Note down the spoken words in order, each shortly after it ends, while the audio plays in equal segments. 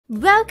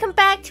Welcome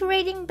back to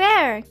Reading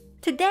Bear.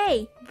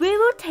 Today, we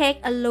will take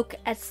a look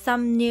at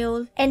some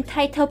new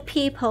entitled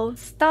people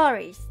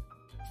stories.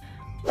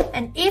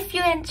 And if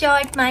you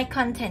enjoyed my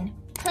content,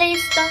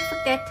 please don't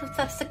forget to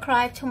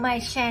subscribe to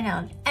my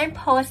channel and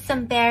post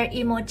some bear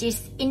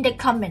emojis in the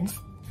comments.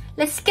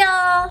 Let's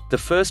go! The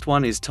first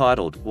one is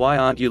titled, "Why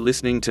Aren't You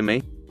Listening to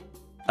Me?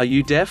 Are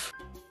you deaf?"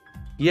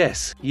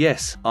 Yes,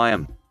 I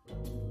am.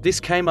 This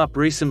came up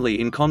recently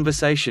in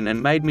conversation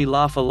and made me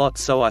laugh a lot,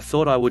 so I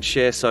thought I would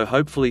share so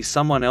hopefully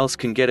someone else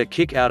can get a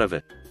kick out of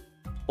it.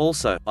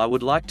 Also, I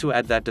would like to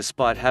add that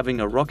despite having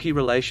a rocky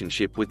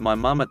relationship with my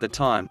mum at the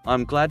time,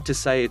 I'm glad to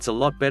say it's a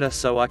lot better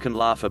so I can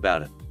laugh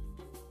about it.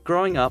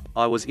 Growing up,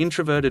 I was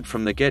introverted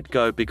from the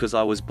get-go because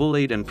I was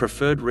bullied and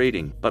preferred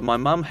reading, but my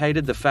mum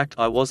hated the fact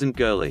I wasn't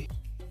girly.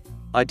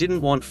 I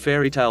didn't want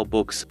fairy tale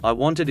books, I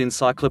wanted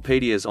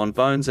encyclopedias on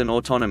bones and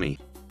autonomy.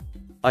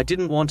 I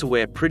didn't want to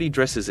wear pretty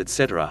dresses,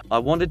 etc. I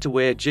wanted to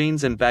wear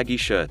jeans and baggy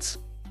shirts.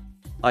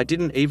 I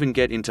didn't even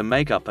get into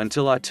makeup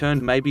until I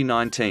turned maybe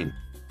 19,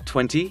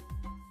 20?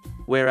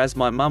 Whereas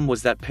my mum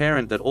was that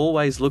parent that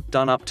always looked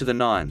done up to the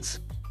nines.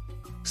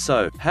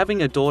 So,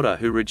 having a daughter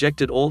who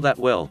rejected all that,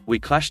 well, we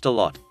clashed a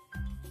lot.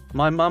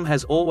 My mum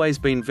has always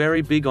been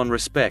very big on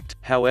respect,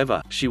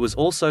 however, she was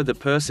also the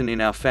person in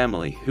our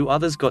family who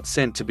others got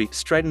sent to be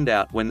straightened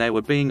out when they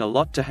were being a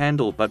lot to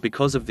handle, but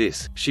because of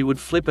this, she would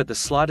flip at the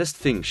slightest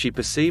thing she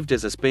perceived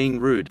as us being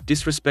rude,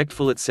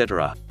 disrespectful,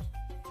 etc.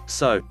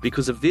 So,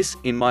 because of this,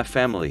 in my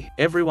family,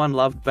 everyone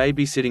loved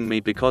babysitting me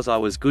because I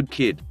was a good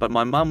kid, but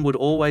my mum would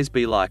always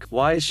be like,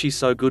 "Why is she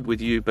so good with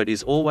you but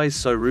is always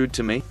so rude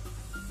to me?"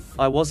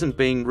 I wasn't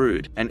being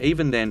rude, and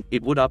even then,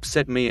 it would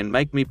upset me and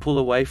make me pull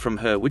away from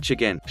her, which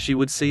again, she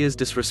would see as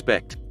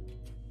disrespect.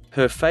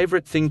 Her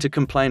favorite thing to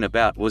complain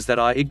about was that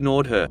I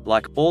ignored her,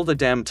 like, all the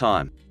damn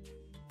time.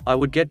 I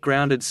would get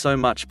grounded so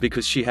much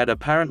because she had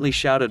apparently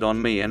shouted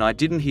on me and I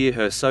didn't hear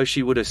her, so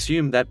she would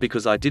assume that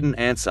because I didn't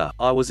answer,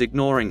 I was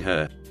ignoring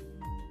her.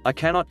 I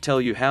cannot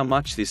tell you how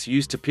much this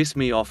used to piss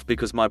me off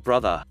because my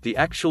brother, the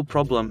actual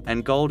problem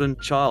and golden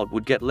child,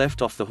 would get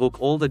left off the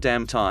hook all the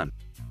damn time.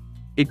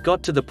 It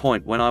got to the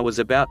point when I was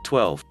about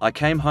 12, I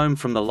came home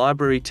from the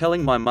library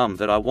telling my mum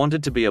that I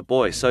wanted to be a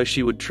boy so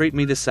she would treat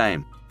me the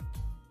same.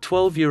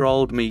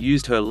 12-year-old me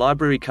used her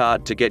library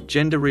card to get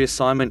gender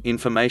reassignment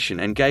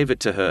information and gave it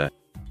to her.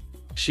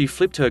 She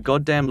flipped her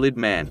goddamn lid,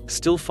 man,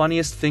 still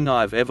funniest thing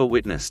I've ever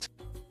witnessed.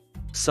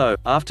 So,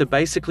 after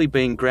basically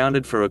being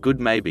grounded for a good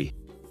maybe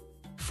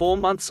 4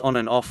 months on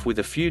and off with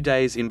a few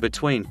days in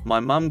between, my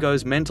mum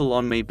goes mental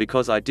on me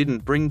because I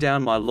didn't bring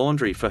down my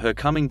laundry for her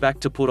coming back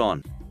to put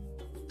on.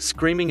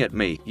 Screaming at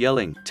me,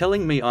 yelling,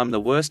 telling me I'm the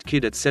worst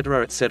kid,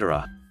 etc,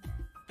 etc.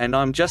 And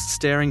I'm just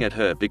staring at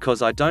her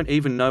because I don't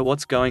even know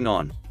what's going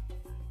on.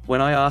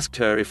 When I asked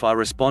her if I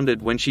responded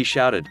when she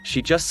shouted,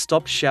 she just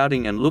stopped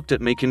shouting and looked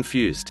at me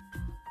confused.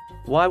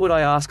 Why would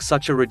I ask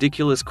such a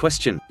ridiculous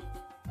question?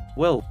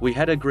 Well, we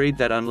had agreed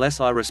that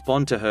unless I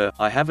respond to her,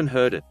 I haven't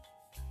heard it.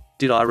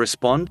 Did I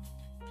respond?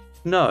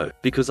 No,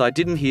 because I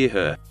didn't hear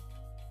her.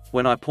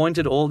 When I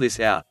pointed all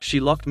this out, she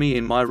locked me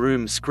in my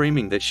room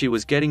screaming that she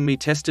was getting me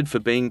tested for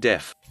being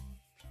deaf.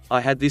 I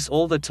had this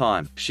all the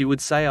time, she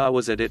would say I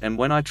was at it, and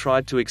when I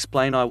tried to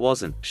explain I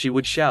wasn't, she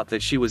would shout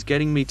that she was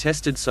getting me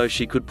tested so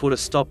she could put a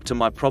stop to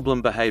my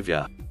problem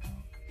behavior.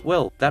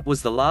 Well, that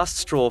was the last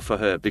straw for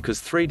her because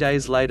 3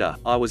 days later,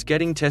 I was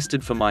getting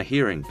tested for my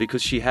hearing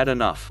because she had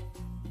enough.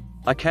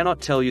 I cannot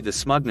tell you the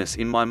smugness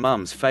in my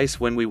mum's face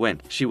when we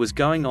went. She was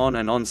going on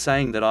and on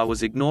saying that I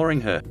was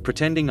ignoring her,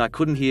 pretending I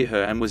couldn't hear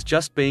her and was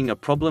just being a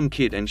problem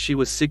kid, and she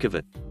was sick of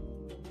it.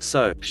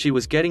 So, she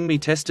was getting me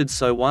tested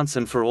so once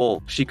and for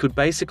all, she could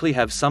basically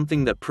have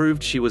something that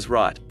proved she was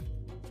right.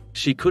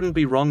 She couldn't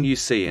be wrong, you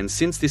see, and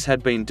since this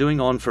had been doing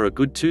on for a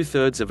good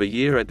 2/3 of a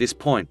year at this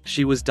point,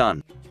 she was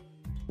done.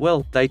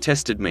 Well, they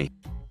tested me.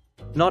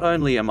 Not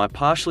only am I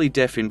partially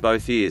deaf in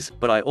both ears,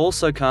 but I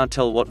also can't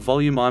tell what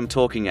volume I'm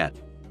talking at.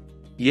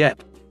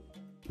 Yep.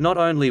 Not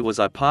only was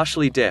I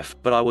partially deaf,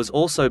 but I was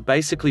also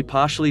basically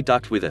partially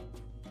ducked with it.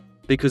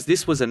 Because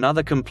this was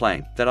another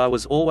complaint, that I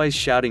was always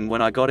shouting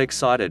when I got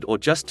excited or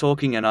just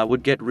talking, and I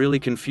would get really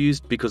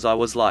confused because I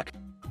was like,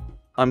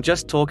 I'm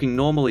just talking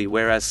normally,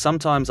 whereas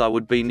sometimes I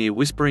would be near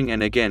whispering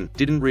and again,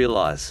 didn't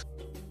realize.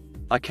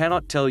 I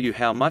cannot tell you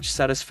how much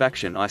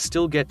satisfaction I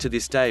still get to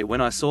this day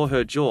when I saw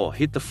her jaw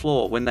hit the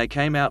floor when they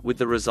came out with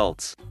the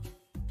results.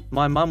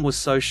 My mum was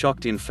so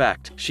shocked, in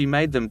fact, she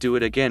made them do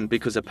it again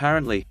because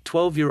apparently,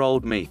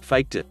 12-year-old me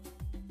faked it.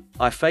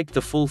 I faked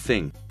the full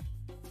thing.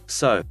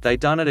 So, they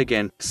done it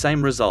again,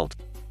 same result.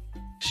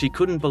 She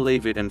couldn't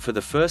believe it, and for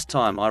the first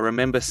time I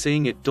remember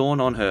seeing it dawn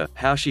on her,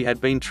 how she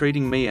had been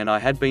treating me and I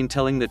had been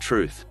telling the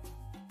truth.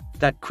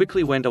 That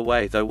quickly went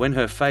away though when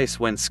her face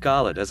went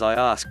scarlet as I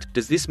asked,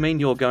 "Does this mean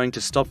you're going to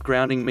stop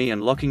grounding me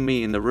and locking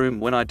me in the room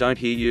when I don't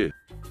hear you?"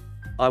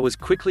 I was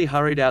quickly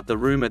hurried out the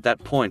room at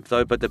that point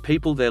though, but the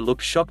people there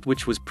looked shocked,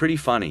 which was pretty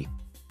funny.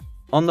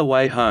 On the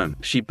way home,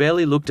 she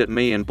barely looked at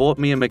me and bought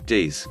me a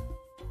McD's.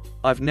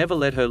 I've never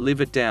let her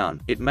live it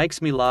down, it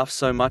makes me laugh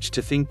so much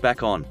to think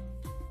back on.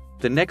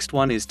 The next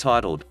one is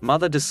titled,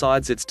 Mother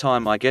Decides It's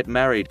Time I Get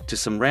Married to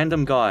Some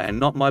Random Guy and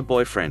Not My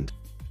Boyfriend.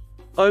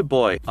 Oh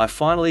boy, I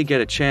finally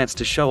get a chance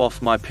to show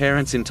off my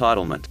parents'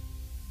 entitlement.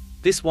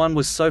 This one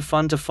was so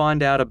fun to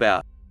find out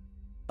about.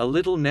 A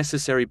little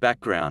necessary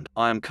background,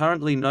 I am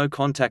currently no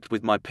contact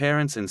with my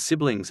parents and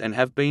siblings and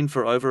have been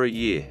for over a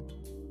year.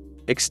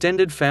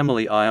 Extended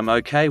family I am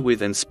okay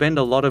with and spend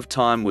a lot of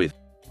time with.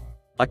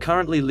 I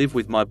currently live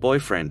with my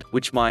boyfriend,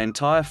 which my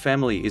entire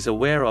family is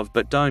aware of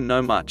but don't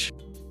know much.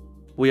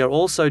 We are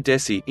also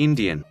Desi,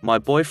 Indian, my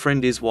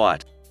boyfriend is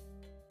white.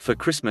 For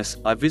Christmas,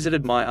 I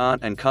visited my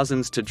aunt and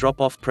cousins to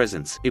drop off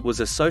presents. It was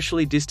a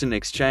socially distant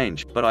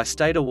exchange, but I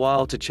stayed a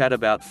while to chat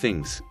about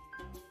things.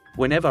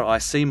 Whenever I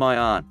see my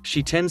aunt,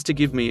 she tends to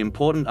give me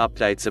important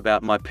updates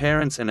about my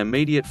parents and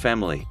immediate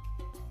family.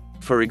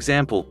 For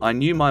example, I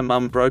knew my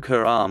mum broke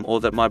her arm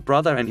or that my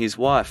brother and his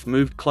wife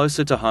moved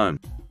closer to home.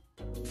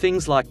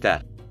 Things like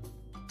that.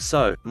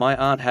 So, my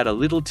aunt had a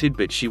little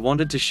tidbit she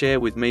wanted to share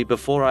with me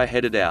before I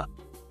headed out.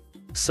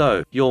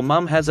 So, your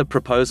mum has a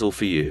proposal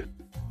for you.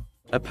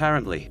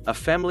 Apparently, a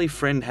family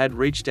friend had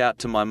reached out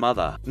to my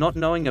mother, not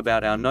knowing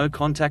about our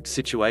no-contact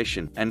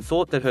situation, and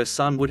thought that her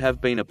son would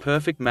have been a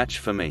perfect match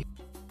for me.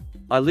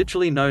 I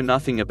literally know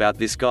nothing about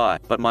this guy,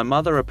 but my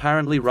mother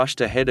apparently rushed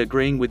ahead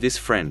agreeing with this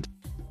friend.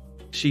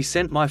 She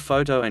sent my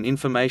photo and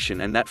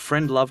information and that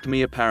friend loved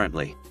me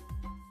apparently.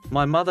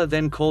 My mother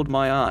then called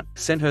my aunt,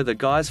 sent her the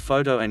guy's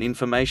photo and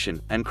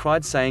information, and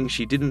cried saying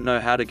she didn't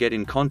know how to get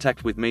in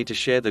contact with me to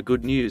share the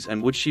good news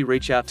and would she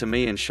reach out to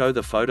me and show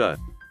the photo.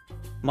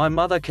 My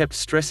mother kept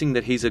stressing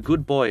that he's a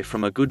good boy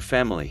from a good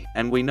family,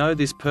 and we know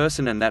this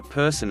person and that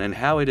person and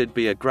how it'd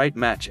be a great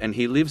match, and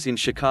he lives in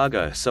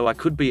Chicago so I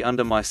could be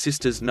under my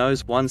sister's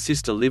nose. One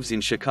sister lives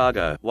in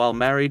Chicago, while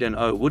married, and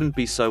oh, wouldn't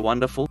be so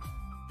wonderful?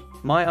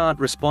 My aunt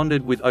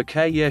responded with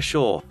okay, yeah,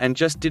 sure, and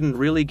just didn't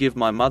really give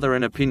my mother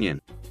an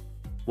opinion.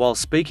 While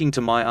speaking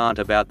to my aunt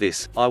about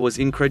this, I was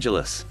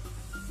incredulous.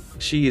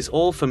 She is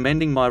all for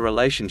mending my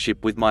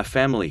relationship with my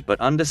family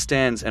but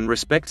understands and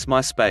respects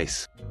my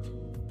space.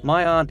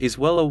 My aunt is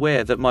well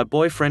aware that my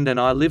boyfriend and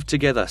I live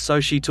together, so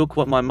she took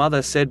what my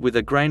mother said with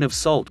a grain of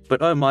salt,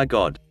 but oh my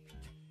god.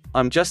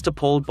 I'm just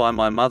appalled by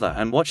my mother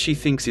and what she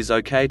thinks is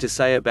okay to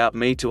say about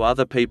me to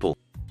other people.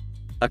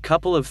 A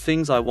couple of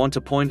things I want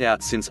to point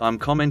out since I'm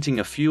commenting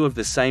a few of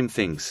the same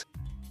things.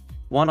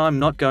 1. I'm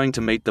not going to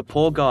meet the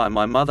poor guy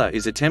my mother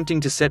is attempting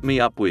to set me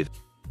up with.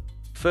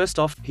 First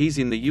off, he's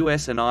in the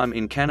US and I'm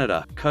in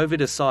Canada.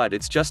 COVID aside,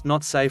 it's just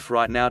not safe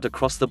right now to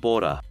cross the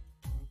border.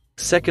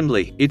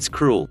 Secondly, it's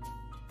cruel.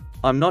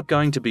 I'm not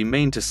going to be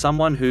mean to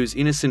someone who's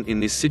innocent in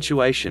this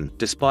situation,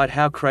 despite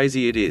how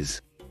crazy it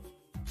is.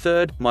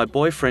 Third, my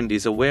boyfriend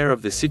is aware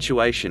of the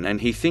situation and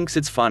he thinks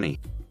it's funny.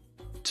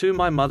 2.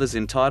 My mother's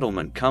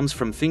entitlement comes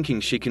from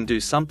thinking she can do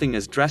something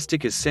as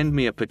drastic as send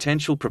me a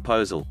potential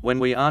proposal, when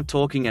we aren't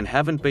talking and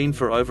haven't been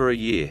for over a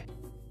year.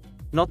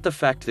 Not the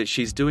fact that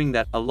she's doing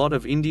that. A lot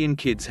of Indian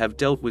kids have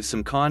dealt with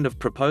some kind of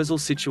proposal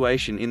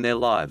situation in their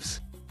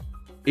lives.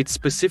 It's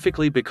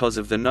specifically because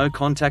of the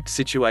no-contact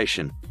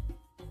situation.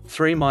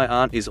 3. My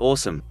aunt is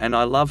awesome, and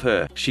I love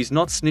her. She's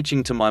not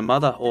snitching to my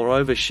mother or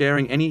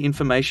oversharing any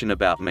information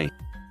about me.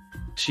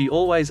 She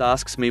always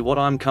asks me what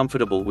I'm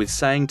comfortable with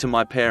saying to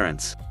my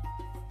parents.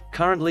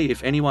 Currently,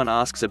 if anyone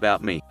asks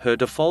about me, her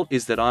default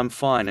is that I'm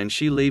fine and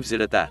she leaves it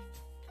at that.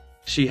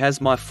 She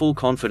has my full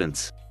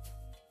confidence.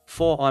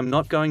 4. I'm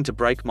not going to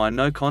break my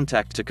no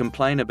contact to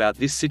complain about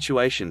this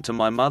situation to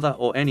my mother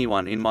or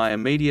anyone in my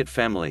immediate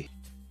family.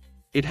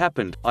 It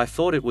happened, I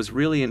thought it was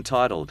really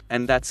entitled,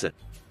 and that's it.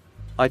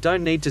 I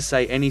don't need to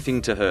say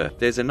anything to her,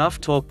 there's enough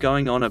talk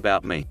going on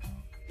about me.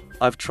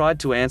 I've tried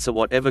to answer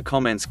whatever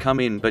comments come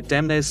in, but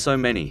damn, there's so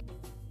many.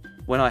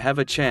 When I have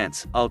a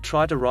chance, I'll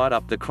try to write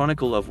up the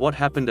chronicle of what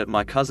happened at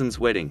my cousin's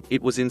wedding.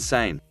 It was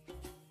insane.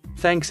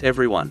 Thanks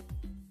everyone.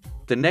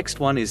 The next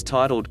one is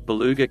titled,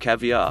 Beluga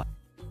Caviar.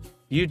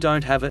 You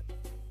don't have it?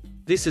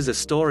 This is a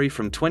story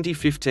from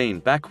 2015,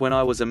 back when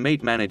I was a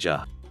meat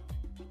manager.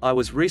 I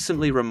was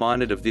recently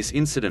reminded of this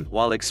incident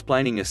while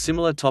explaining a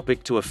similar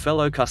topic to a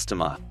fellow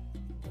customer.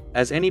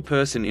 As any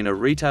person in a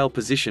retail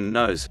position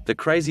knows, the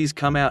crazies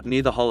come out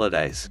near the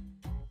holidays.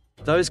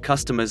 Those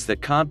customers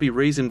that can't be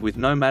reasoned with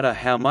no matter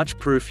how much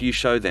proof you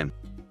show them.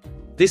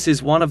 This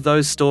is one of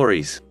those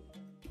stories.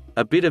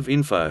 A bit of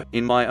info,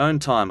 in my own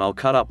time I'll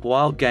cut up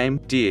wild game,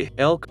 deer,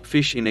 elk,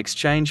 fish in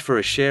exchange for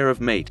a share of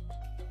meat.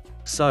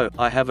 So,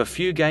 I have a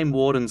few game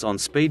wardens on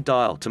speed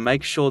dial to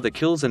make sure the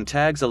kills and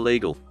tags are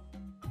legal.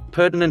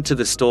 Pertinent to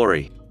the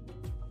story.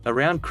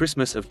 Around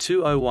Christmas of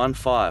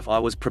 2015 I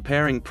was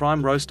preparing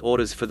prime roast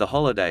orders for the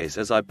holidays,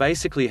 as I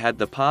basically had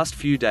the past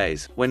few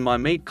days, when my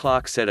meat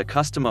clerk said a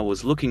customer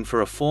was looking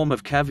for a form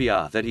of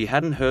caviar that he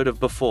hadn't heard of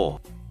before.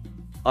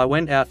 I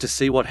went out to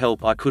see what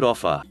help I could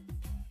offer.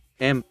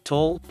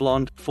 Tall,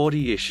 blonde,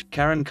 40-ish,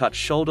 Karen cut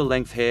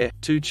shoulder-length hair,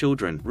 2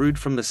 children, rude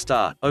from the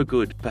start. Oh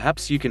good,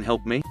 perhaps you can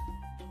help me?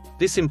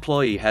 This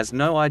employee has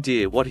no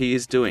idea what he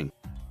is doing.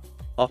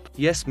 Op,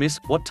 yes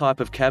miss, what type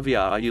of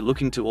caviar are you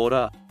looking to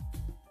order?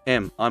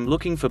 I'm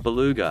looking for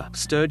beluga,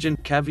 sturgeon,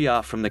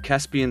 caviar from the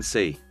Caspian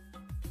Sea.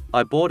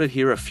 I bought it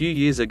here a few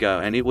years ago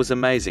and it was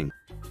amazing.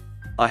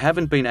 I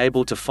haven't been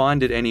able to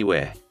find it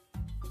anywhere.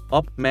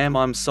 Op, ma'am,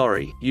 I'm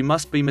sorry, you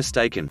must be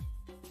mistaken.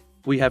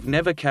 We have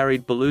never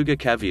carried beluga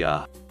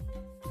caviar.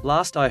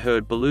 Last I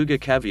heard, beluga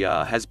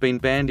caviar has been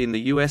banned in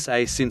the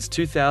USA since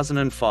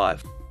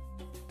 2005.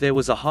 There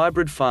was a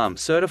hybrid farm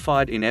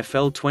certified in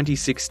FL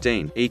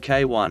 2016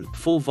 EK1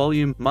 full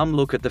volume. Mum,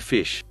 look at the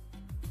fish.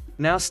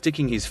 Now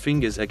sticking his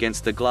fingers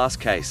against the glass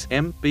case.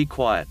 Be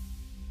quiet.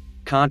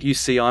 Can't you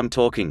see I'm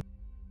talking?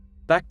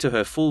 Back to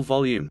her full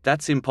volume.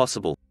 That's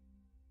impossible.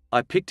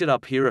 I picked it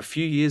up here a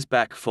few years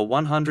back for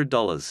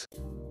 $100.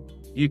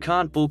 You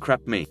can't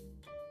bullcrap me.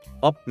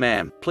 Op,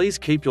 ma'am, please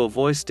keep your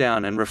voice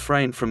down and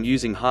refrain from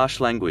using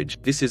harsh language.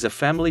 This is a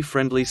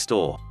family-friendly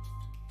store.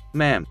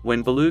 Ma'am,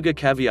 when beluga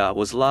caviar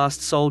was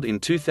last sold in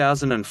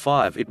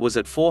 2005, it was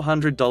at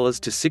 $400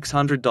 to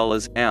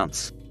 $600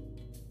 ounce.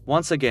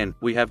 Once again,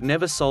 we have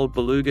never sold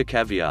beluga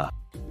caviar.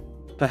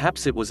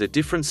 Perhaps it was a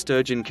different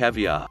sturgeon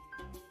caviar.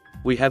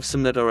 We have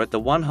some that are at the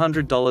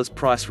 $100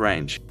 price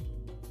range.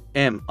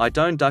 I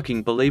don't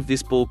ducking believe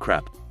this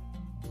bullcrap.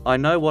 I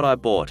know what I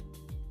bought.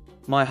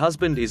 My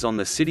husband is on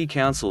the city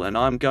council and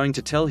I'm going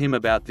to tell him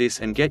about this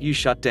and get you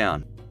shut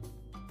down.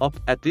 Op,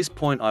 at this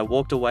point I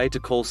walked away to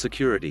call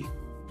security.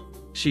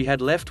 She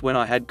had left when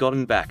I had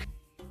gotten back.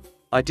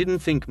 I didn't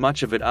think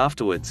much of it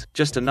afterwards,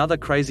 just another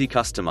crazy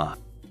customer.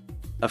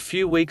 A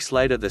few weeks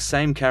later the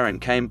same Karen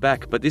came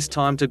back, but this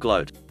time to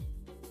gloat.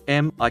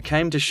 I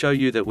came to show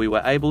you that we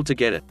were able to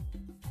get it.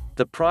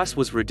 The price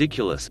was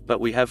ridiculous,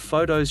 but we have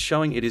photos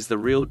showing it is the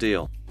real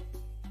deal.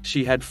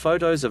 She had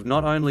photos of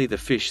not only the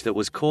fish that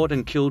was caught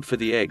and killed for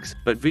the eggs,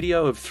 but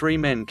video of 3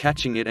 men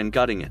catching it and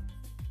gutting it.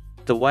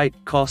 The weight,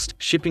 cost,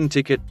 shipping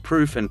ticket,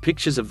 proof and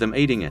pictures of them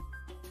eating it.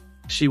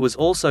 She was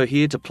also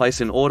here to place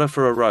an order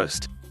for a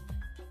roast.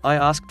 I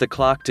asked the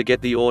clerk to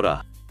get the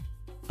order.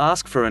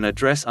 Ask for an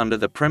address under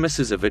the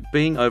premises of it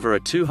being over a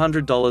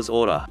 $200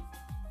 order.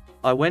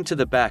 I went to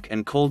the back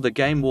and called the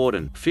game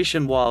warden, Fish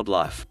and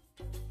Wildlife.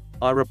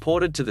 I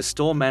reported to the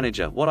store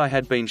manager what I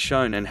had been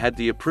shown and had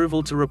the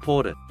approval to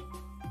report it.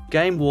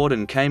 Game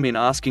warden came in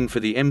asking for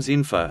the M's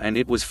info and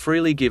it was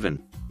freely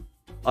given.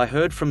 I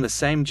heard from the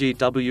same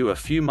GW a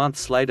few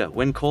months later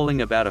when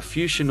calling about a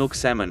few Chinook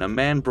salmon a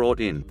man brought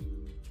in.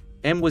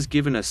 Was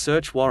given a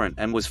search warrant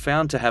and was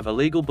found to have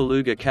illegal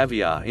beluga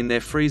caviar in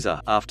their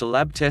freezer. After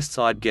lab tests,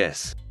 I'd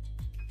guess.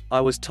 I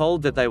was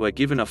told that they were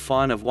given a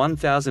fine of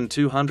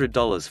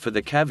 $1,200 for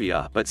the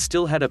caviar but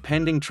still had a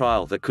pending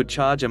trial that could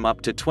charge them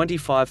up to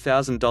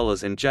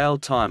 $25,000 and jail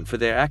time for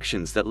their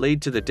actions that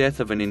lead to the death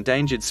of an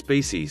endangered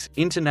species,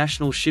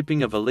 international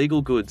shipping of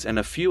illegal goods and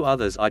a few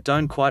others I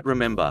don't quite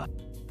remember.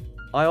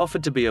 I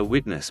offered to be a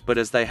witness, but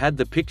as they had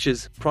the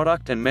pictures,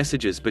 product and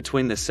messages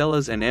between the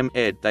sellers and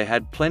they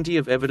had plenty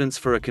of evidence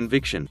for a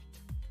conviction.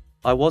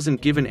 I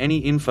wasn't given any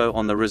info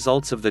on the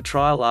results of the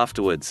trial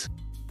afterwards.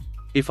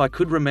 If I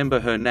could remember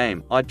her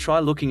name, I'd try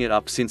looking it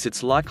up since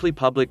it's likely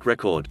public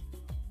record.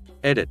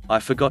 Edit, I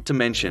forgot to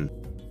mention.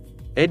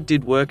 Ed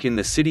did work in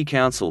the city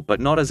council but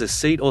not as a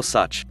seat or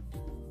such.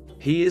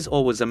 He is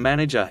or was a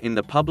manager in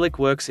the public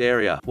works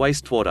area,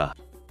 wastewater.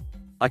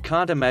 I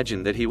can't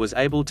imagine that he was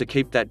able to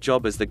keep that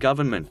job as the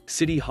government,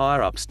 city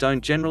higher-ups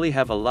don't generally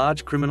have a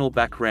large criminal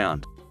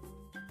background.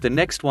 The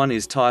next one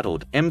is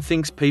titled,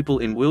 Thinks People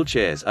in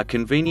Wheelchairs Are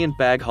Convenient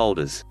Bag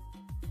Holders.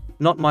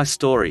 Not my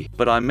story,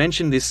 but I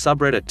mentioned this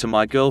subreddit to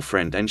my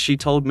girlfriend and she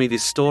told me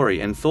this story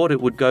and thought it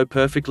would go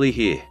perfectly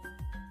here.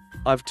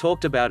 I've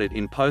talked about it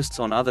in posts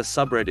on other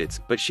subreddits,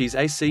 but she's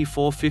AC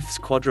 4/5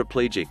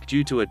 quadriplegic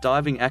due to a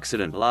diving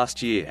accident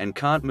last year and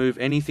can't move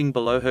anything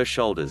below her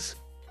shoulders.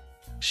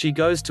 She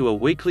goes to a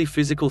weekly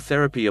physical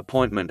therapy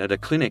appointment at a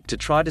clinic to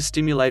try to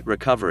stimulate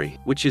recovery,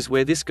 which is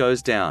where this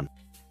goes down.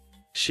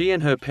 She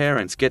and her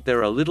parents get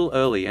there a little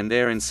early and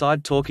they're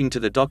inside talking to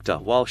the doctor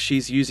while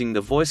she's using the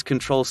voice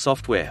control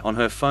software on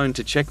her phone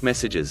to check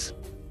messages.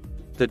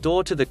 The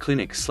door to the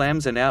clinic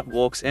slams and out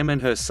walks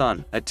and her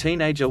son, a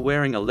teenager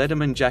wearing a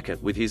Letterman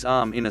jacket with his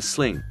arm in a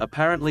sling,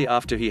 apparently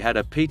after he had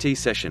a PT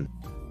session.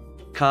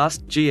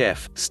 Cast,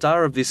 GF,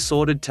 star of this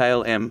sordid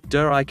tale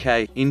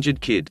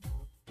injured kid.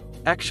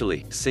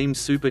 Actually, seems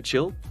super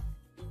chill?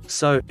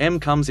 So,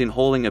 comes in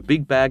hauling a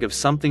big bag of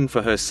something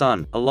for her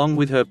son, along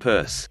with her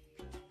purse.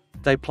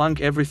 They plunk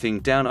everything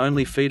down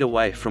only feet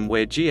away from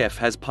where GF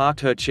has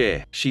parked her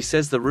chair. She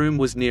says the room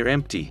was near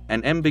empty,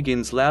 and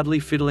begins loudly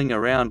fiddling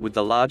around with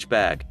the large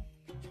bag.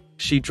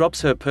 She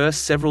drops her purse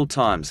several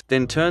times,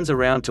 then turns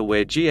around to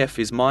where GF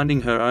is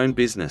minding her own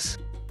business.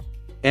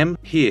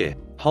 Here,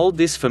 hold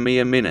this for me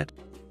a minute.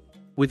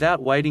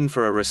 Without waiting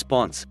for a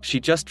response, she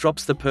just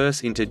drops the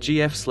purse into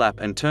GF's lap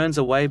and turns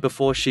away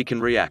before she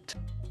can react.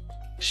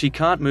 She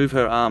can't move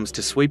her arms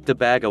to sweep the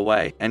bag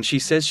away, and she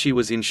says she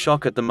was in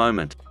shock at the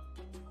moment.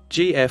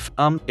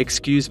 GF,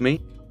 excuse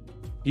me?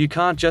 You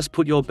can't just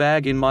put your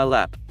bag in my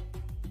lap.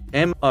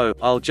 Oh,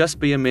 I'll just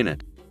be a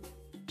minute.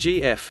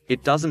 GF,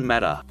 it doesn't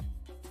matter.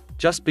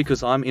 Just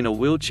because I'm in a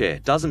wheelchair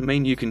doesn't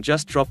mean you can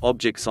just drop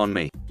objects on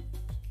me.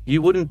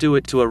 You wouldn't do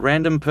it to a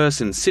random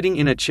person sitting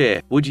in a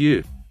chair, would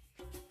you?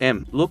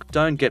 M, look,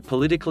 don't get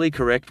politically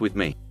correct with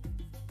me.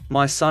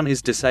 My son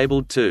is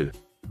disabled too.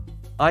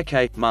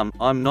 Okay, Mum,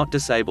 I'm not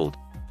disabled.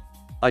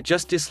 I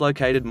just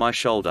dislocated my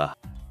shoulder.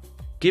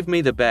 Give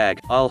me the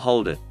bag, I'll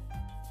hold it.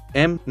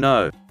 M,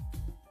 no.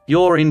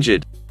 You're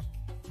injured.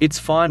 It's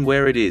fine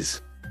where it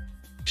is.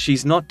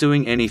 She's not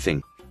doing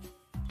anything.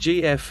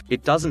 GF,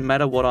 it doesn't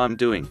matter what I'm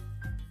doing.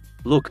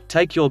 Look,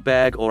 take your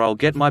bag or I'll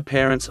get my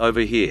parents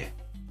over here.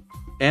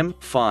 M,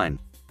 fine.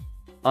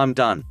 I'm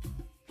done.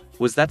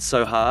 Was that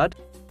so hard?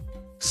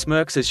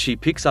 Smirks as she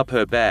picks up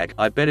her bag.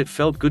 I bet it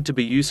felt good to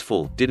be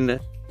useful, didn't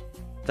it?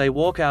 They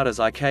walk out as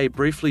IK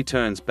briefly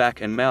turns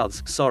back and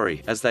mouths,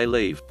 sorry, as they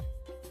leave.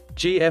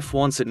 GF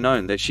wants it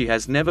known that she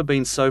has never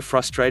been so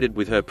frustrated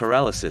with her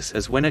paralysis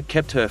as when it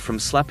kept her from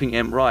slapping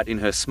M right in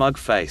her smug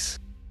face.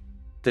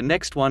 The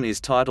next one is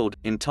titled,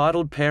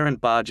 Entitled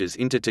Parent Barges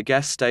into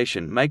gas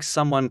station makes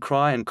someone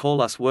cry and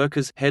call us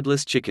workers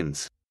headless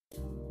chickens.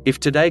 If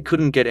today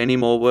couldn't get any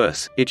more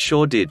worse, it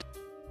sure did.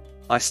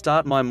 I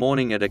start my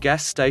morning at a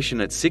gas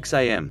station at 6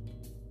 AM.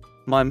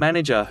 My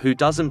manager, who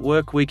doesn't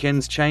work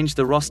weekends, changed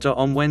the roster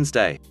on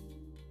Wednesday.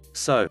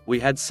 So, we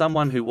had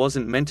someone who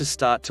wasn't meant to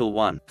start till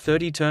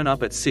 1:30 turn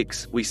up at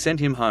 6, we sent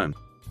him home.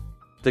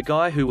 The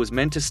guy who was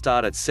meant to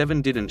start at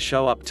 7 didn't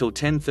show up till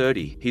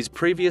 10:30, his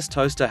previous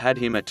toaster had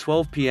him at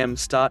 12 PM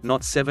start,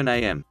 not 7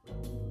 AM.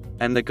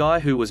 And the guy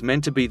who was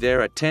meant to be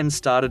there at 10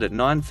 started at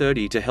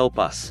 9:30 to help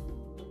us.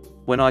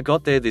 When I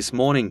got there this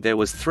morning there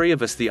was 3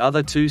 of us, the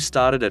other 2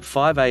 started at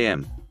 5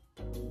 AM.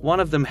 One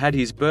of them had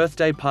his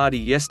birthday party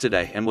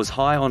yesterday and was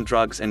high on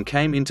drugs and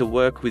came into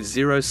work with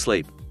 0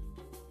 sleep.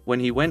 When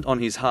he went on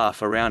his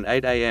half around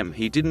 8 AM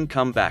he didn't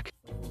come back,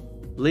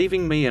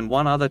 leaving me and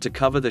one other to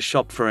cover the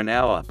shop for an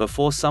hour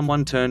before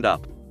someone turned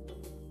up.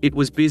 It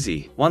was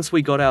busy. Once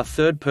we got our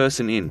third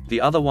person in,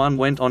 the other one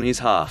went on his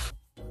half.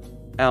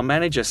 Our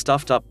manager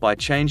stuffed up by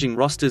changing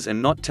rosters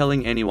and not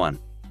telling anyone.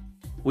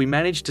 We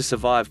managed to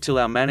survive till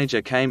our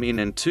manager came in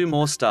and 2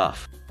 more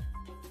staff.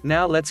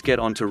 Now let's get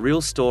on to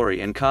real story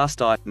and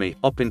cast me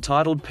op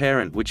entitled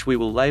parent, which we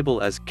will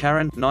label as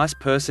Karen, nice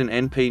person,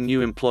 NP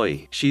new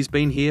employee, she's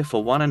been here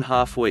for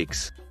 1.5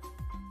 weeks.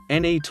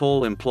 NE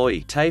tall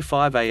employee, Tay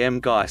 5 AM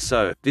guy.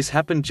 So, this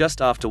happened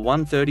just after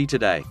 1:30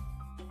 today.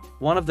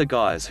 One of the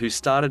guys who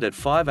started at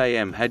 5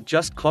 AM had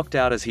just clocked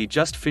out as he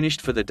just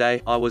finished for the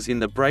day. I was in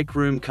the break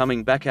room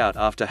coming back out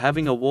after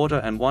having a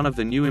water and one of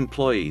the new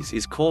employees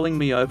is calling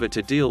me over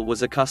to deal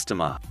was a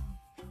customer.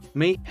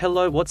 Me,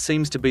 hello, what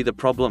seems to be the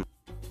problem?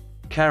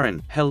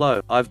 Karen,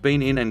 hello, I've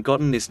been in and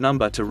gotten this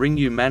number to ring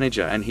you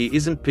manager and he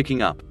isn't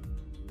picking up.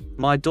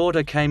 My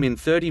daughter came in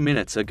 30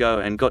 minutes ago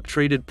and got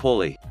treated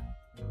poorly.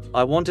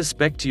 I want to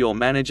speak to your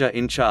manager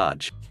in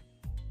charge.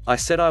 I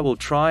said I will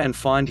try and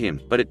find him,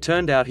 but it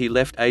turned out he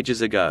left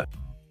ages ago.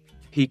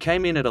 He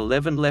came in at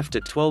 11, left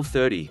at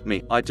 12:30.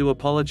 Me, I do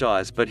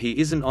apologize, but he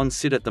isn't on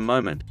sit at the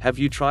moment. Have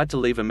you tried to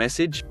leave a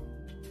message?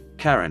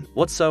 Karen,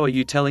 what, so are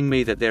you telling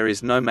me that there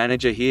is no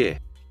manager here?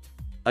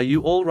 Are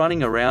you all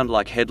running around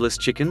like headless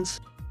chickens?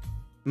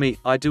 Me,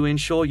 I do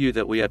assure you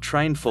that we are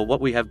trained for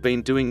what we have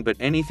been doing, but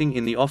anything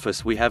in the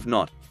office we have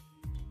not.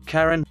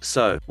 Karen,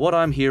 so, what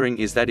I'm hearing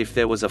is that if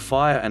there was a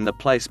fire and the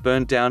place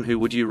burned down, who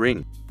would you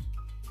ring?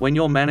 When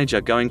your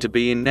manager going to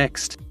be in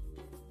next?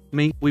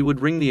 Me, we would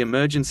ring the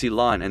emergency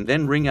line and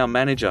then ring our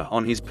manager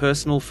on his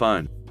personal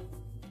phone.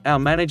 Our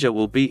manager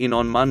will be in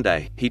on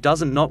Monday, he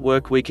doesn't not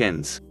work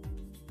weekends.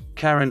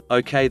 Karen,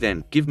 okay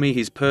then, give me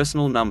his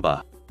personal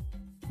number.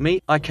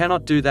 Me, I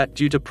cannot do that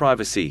due to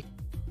privacy.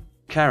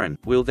 Karen,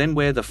 we'll then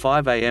wear the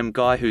 5 AM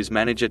guy who's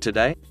manager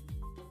today?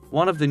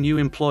 One of the new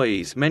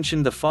employees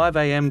mentioned the 5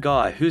 AM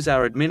guy who's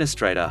our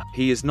administrator.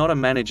 He is not a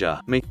manager.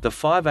 Me, the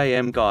 5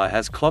 AM guy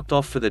has clocked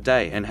off for the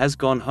day and has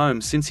gone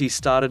home since he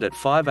started at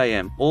 5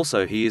 AM.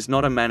 Also, he is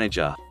not a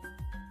manager.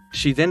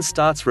 She then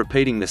starts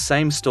repeating the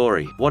same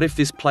story. What if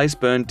this place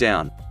burned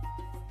down?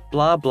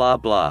 Blah blah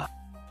blah.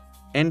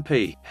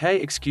 NP, hey,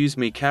 excuse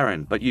me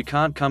Karen, but you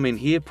can't come in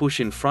here, push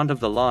in front of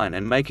the line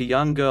and make a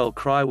young girl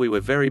cry. We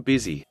were very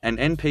busy, and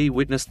NP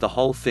witnessed the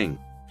whole thing.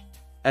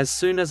 As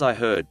soon as I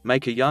heard,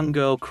 make a young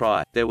girl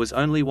cry, there was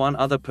only one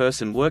other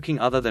person working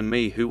other than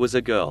me who was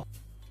a girl.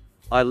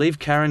 I leave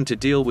Karen to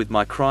deal with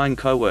my crying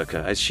coworker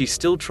as she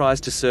still tries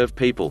to serve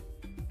people.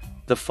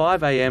 The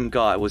 5 AM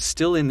guy was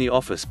still in the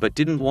office but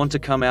didn't want to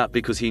come out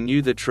because he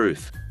knew the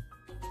truth.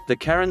 The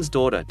Karen's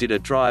daughter did a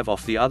drive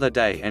off the other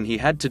day and he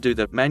had to do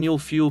the manual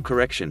fuel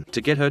correction to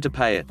get her to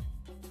pay it.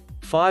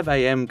 5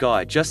 AM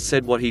guy just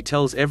said what he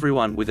tells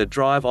everyone with a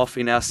drive off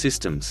in our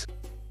systems.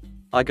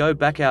 I go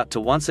back out to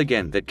once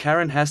again that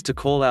Karen has to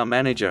call our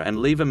manager and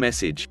leave a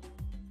message.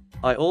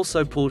 I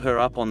also pulled her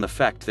up on the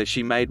fact that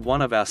she made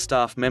one of our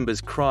staff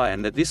members cry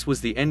and that this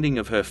was the ending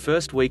of her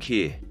first week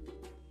here.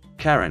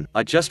 Karen,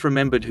 I just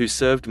remembered who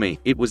served me,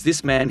 it was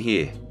this man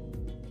here.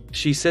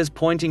 She says,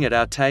 pointing at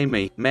our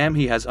me, ma'am,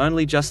 he has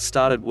only just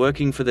started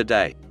working for the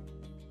day.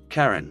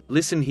 Karen,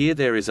 listen here,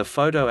 there is a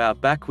photo out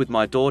back with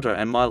my daughter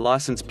and my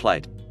license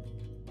plate.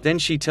 Then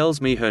she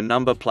tells me her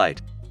number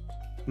plate.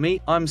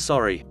 Me, I'm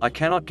sorry, I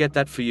cannot get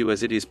that for you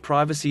as it is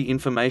privacy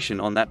information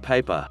on that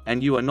paper,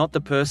 and you are not the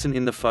person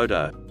in the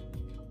photo.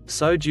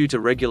 So due to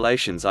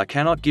regulations I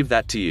cannot give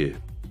that to you.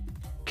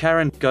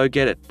 Karen, go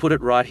get it, put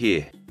it right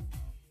here.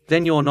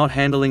 Then you're not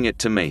handling it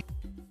to me.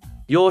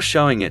 You're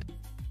showing it.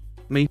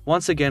 Me,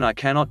 once again I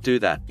cannot do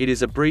that, it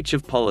is a breach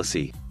of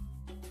policy.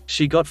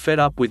 She got fed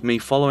up with me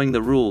following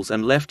the rules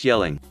and left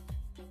yelling.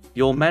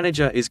 Your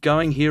manager is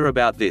going here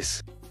about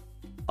this.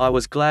 I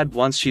was glad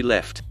once she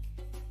left.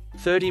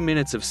 30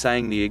 minutes of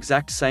saying the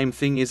exact same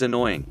thing is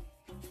annoying.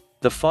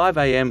 The 5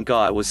 AM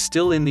guy was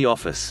still in the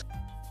office.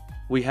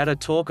 We had a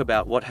talk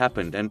about what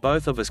happened and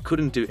both of us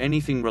couldn't do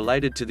anything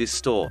related to this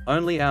store,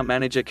 only our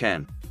manager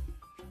can.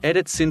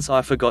 Edit since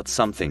I forgot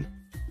something.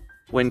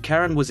 When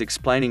Karen was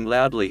explaining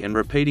loudly and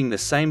repeating the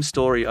same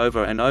story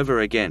over and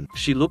over again,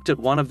 she looked at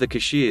one of the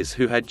cashiers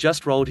who had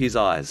just rolled his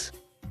eyes.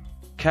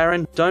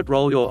 Karen, don't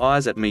roll your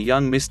eyes at me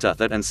young mister,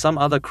 that and some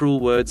other cruel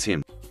words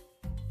him.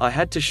 I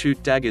had to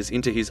shoot daggers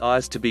into his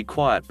eyes to be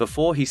quiet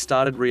before he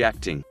started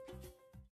reacting.